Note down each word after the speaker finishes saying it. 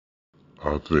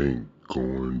I think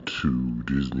going to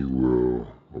Disney World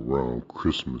around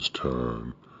Christmas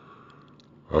time,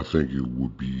 I think it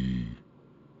would be,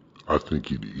 I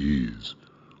think it is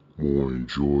more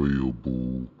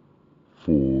enjoyable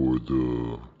for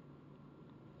the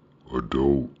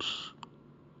adults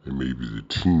and maybe the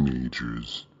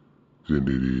teenagers than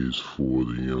it is for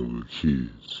the younger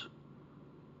kids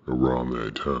around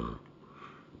that time.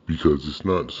 Because it's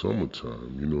not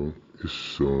summertime,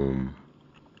 it's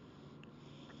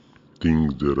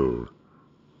things that are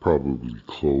probably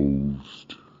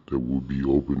closed that will be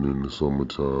open in the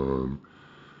summertime.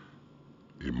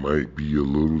 It might be a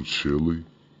little chilly,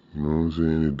 you know what I'm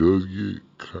saying?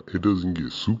 It doesn't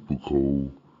get super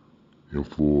cold in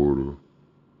Florida,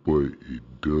 but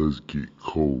it does get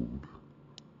cold.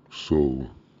 So,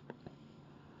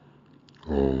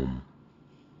 um,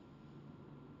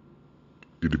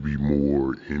 it'll be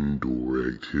more indoor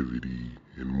activity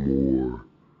and more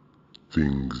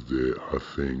things that I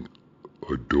think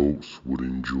adults would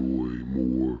enjoy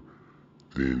more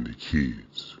than the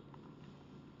kids.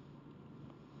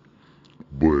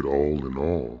 But all in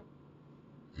all,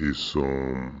 it's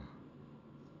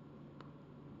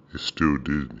it's still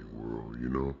Disney World,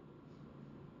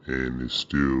 and it's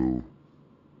still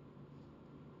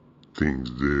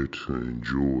things there to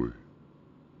enjoy.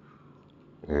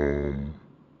 Um,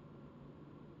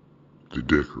 the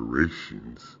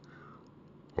decorations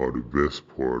are the best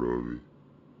part of it.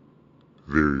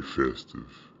 Very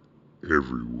festive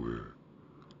everywhere.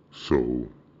 So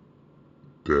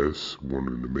that's one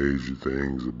of the major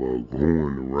things about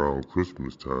going around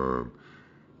Christmas time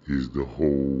is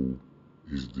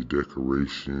the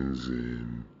decorations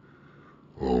and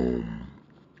um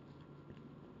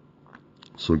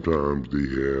sometimes they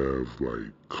have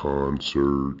like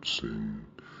concerts and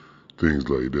things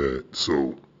like that.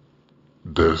 So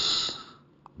that's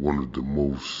one of the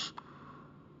most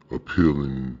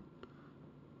appealing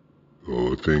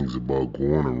things about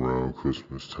going around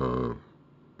Christmas time.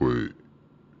 But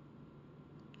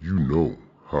you know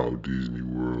how Disney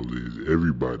World is.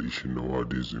 Everybody should know how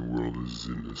Disney World is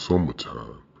in the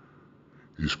summertime.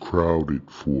 It's crowded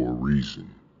for a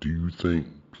reason. Do you think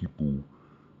people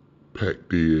pack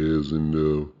their ass in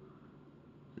there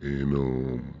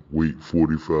and wait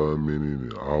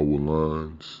 45-minute and hour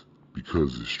lines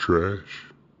because it's trash?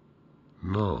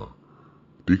 Nah.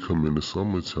 They come in the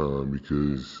summertime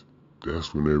because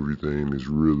that's when everything is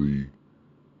really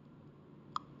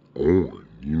on.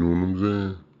 You know what I'm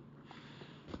saying?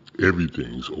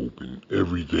 Everything's open.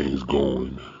 Everything's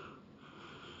going.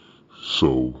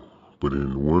 So, but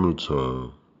in the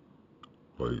wintertime,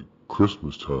 like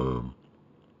Christmas time,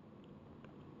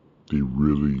 they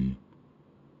really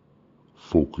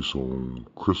focus on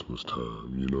Christmas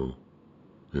time,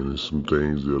 And there's some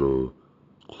things that are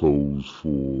closed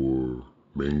for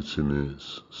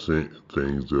maintenance,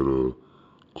 things that are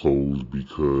closed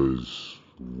because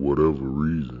whatever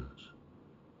reasons.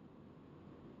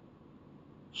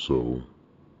 So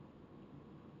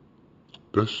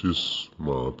that's just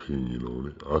my opinion on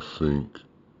it. I think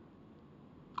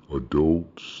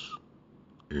adults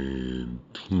and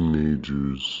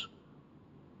teenagers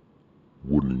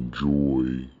would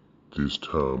enjoy this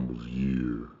time of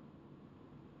year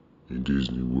in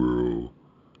Disney World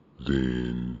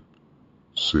than,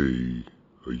 say,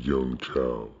 a young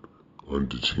child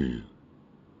under 10.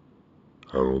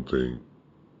 I don't think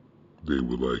they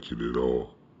would like it at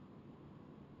all.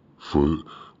 For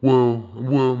no,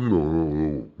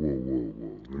 whoa.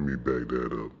 Let me back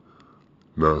that up.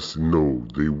 No,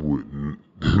 they wouldn't.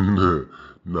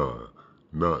 Nah,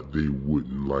 not they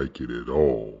wouldn't like it at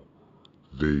all.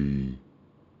 They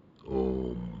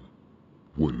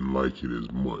wouldn't like it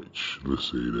as much. Let's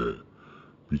say that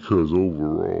because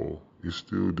overall, it's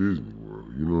still Disney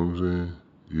World. You know what I'm saying?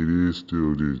 It is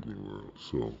still Disney World,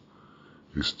 so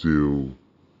it's still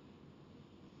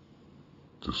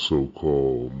the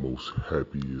so-called most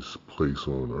happiest place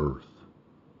on earth.